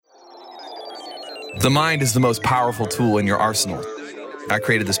The mind is the most powerful tool in your arsenal. I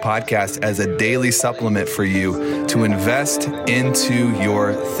created this podcast as a daily supplement for you to invest into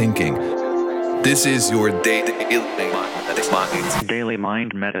your thinking. This is your Daily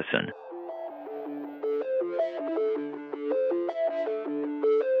Mind Medicine.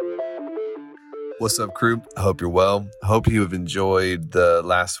 What's up, crew? I hope you're well. I hope you have enjoyed the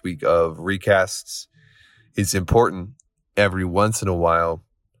last week of recasts. It's important every once in a while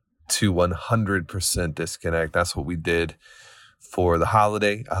to 100% disconnect. That's what we did for the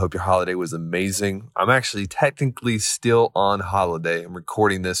holiday. I hope your holiday was amazing. I'm actually technically still on holiday. I'm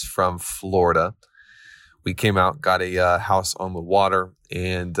recording this from Florida. We came out, got a house on the water,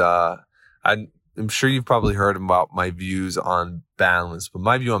 and I'm sure you've probably heard about my views on balance, but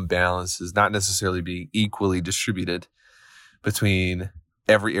my view on balance is not necessarily being equally distributed between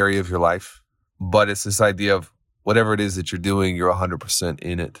every area of your life, but it's this idea of whatever it is that you're doing, you're 100%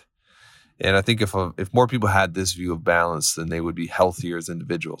 in it. And I think if more people had this view of balance, then they would be healthier as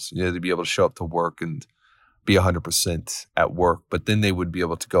individuals. You know, they'd be able to show up to work and be 100% at work, but then they would be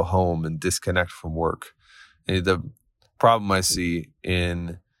able to go home and disconnect from work. And the problem I see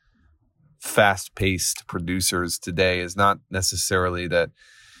in fast-paced producers today is not necessarily that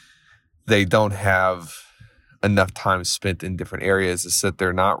they don't have enough time spent in different areas. It's that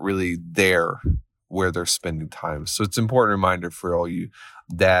they're not really there where they're spending time. So it's an important reminder for all you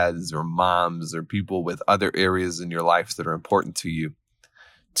dads or moms or people with other areas in your life that are important to you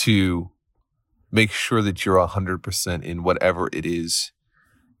to make sure that you're 100% in whatever it is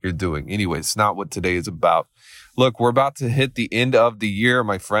you're doing. Anyway, it's not what today is about. Look, we're about to hit the end of the year,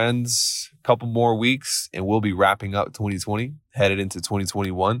 my friends. A couple more weeks and we'll be wrapping up 2020, headed into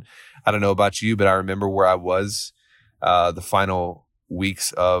 2021. I don't know about you, but I remember where I was the final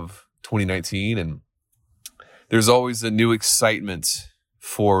weeks of 2019, and there's always a new excitement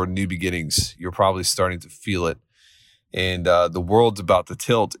for new beginnings. You're probably starting to feel it, and the world's about to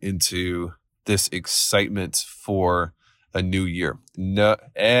tilt into this excitement for a new year. No,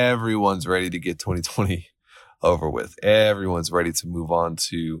 everyone's ready to get 2020 over with. Everyone's ready to move on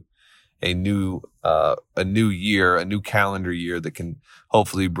to a new year, a new calendar year that can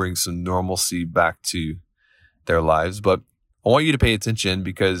hopefully bring some normalcy back to their lives. But I want you to pay attention,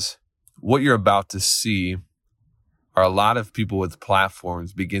 because what you're about to see are a lot of people with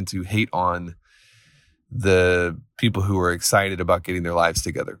platforms begin to hate on the people who are excited about getting their lives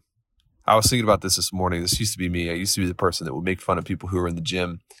together. I was thinking about this morning. This used to be me. I used to be the person that would make fun of people who were in the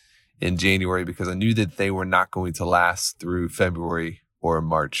gym in January because I knew that they were not going to last through February or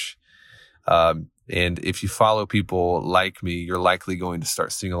March. And if you follow people like me, you're likely going to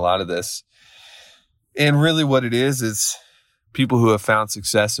start seeing a lot of this. And really what it is people who have found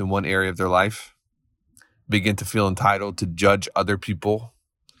success in one area of their life begin to feel entitled to judge other people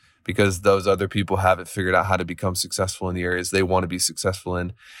because those other people haven't figured out how to become successful in the areas they want to be successful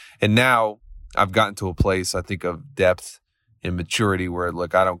in. And now I've gotten to a place, I think, of depth and maturity where,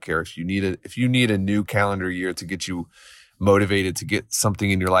 look, I don't care if you need a new calendar year to get you motivated to get something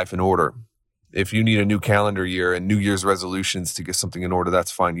in your life in order. If you need a new calendar year and New Year's resolutions to get something in order,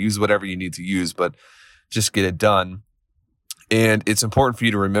 that's fine. Use whatever you need to use, but just get it done. And it's important for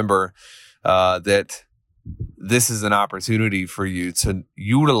you to remember that this is an opportunity for you to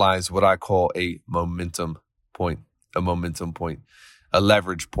utilize what I call a momentum point, a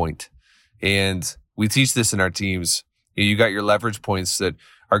leverage point. And we teach this in our teams. You got your leverage points that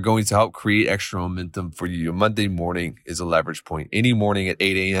are going to help create extra momentum for you. Monday morning is a leverage point. Any morning at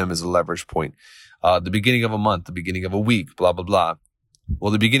 8 a.m. is a leverage point. The beginning of a month, the beginning of a week, blah, blah, blah.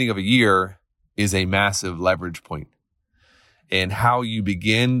 Well, the beginning of a year is a massive leverage point. And how you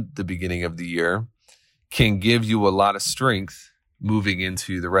begin the beginning of the year can give you a lot of strength moving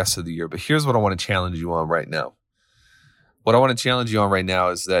into the rest of the year. But here's what I want to challenge you on right now. What I want to challenge you on right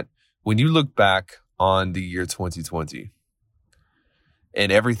now is that when you look back on the year 2020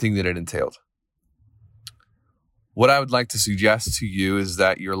 and everything that it entailed, what I would like to suggest to you is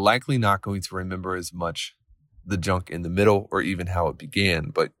that you're likely not going to remember as much the junk in the middle or even how it began,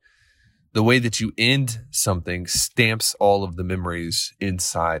 but the way that you end something stamps all of the memories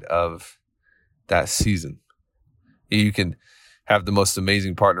inside of that season. You can have the most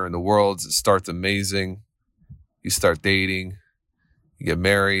amazing partner in the world. It starts amazing. You start dating, you get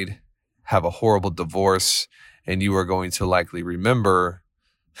married, have a horrible divorce, and you are going to likely remember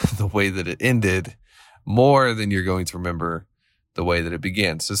the way that it ended more than you're going to remember the way that it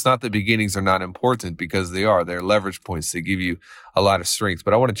began. So it's not that beginnings are not important, because they are. They're leverage points. They give you a lot of strength.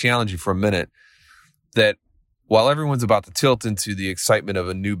 But I want to challenge you for a minute that while everyone's about to tilt into the excitement of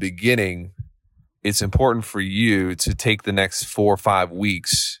a new beginning, it's important for you to take the next 4 or 5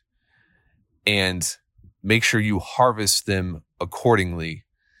 weeks and make sure you harvest them accordingly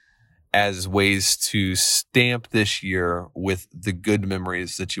as ways to stamp this year with the good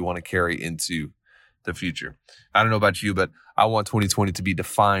memories that you want to carry into the future. I don't know about you, but I want 2020 to be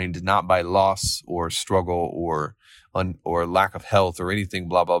defined not by loss or struggle or lack of health or anything,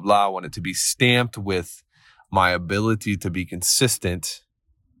 blah, blah, blah. I want it to be stamped with my ability to be consistent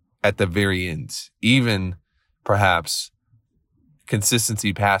at the very end, even perhaps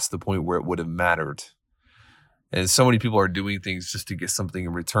consistency past the point where it would have mattered. And so many people are doing things just to get something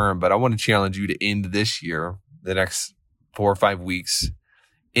in return. But I want to challenge you to end this year, the next 4 or 5 weeks,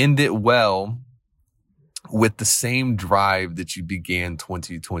 end it well with the same drive that you began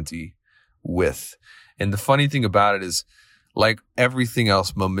 2020 with. And the funny thing about it is, like everything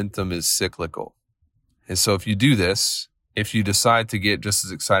else, momentum is cyclical. And so if you do this, if you decide to get just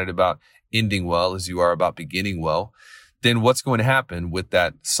as excited about ending well as you are about beginning well, then what's going to happen with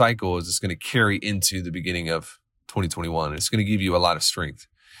that cycle is it's going to carry into the beginning of 2021. It's going to give you a lot of strength.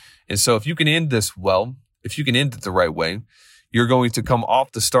 And so if you can end this well, if you can end it the right way, you're going to come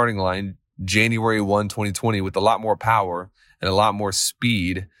off the starting line January 1, 2020 with a lot more power and a lot more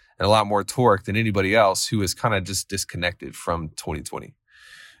speed and a lot more torque than anybody else who is kind of just disconnected from 2020.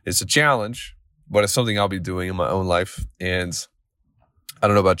 It's a challenge, but it's something I'll be doing in my own life. And I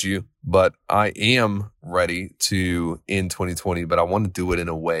don't know about you, but I am ready to end 2020, but I want to do it in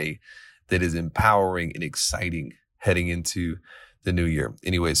a way that is empowering and exciting heading into the new year.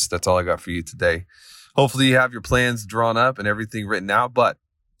 Anyways, that's all I got for you today. Hopefully you have your plans drawn up and everything written out, but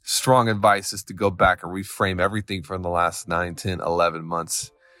strong advice is to go back and reframe everything from the last 9, 10, 11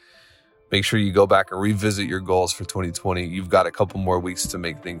 months. Make sure you go back and revisit your goals for 2020. You've got a couple more weeks to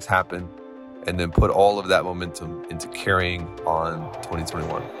make things happen, and then put all of that momentum into carrying on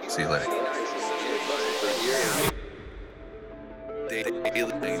 2021. See you later.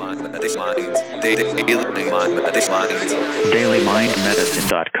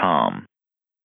 DailyMindMedicine.com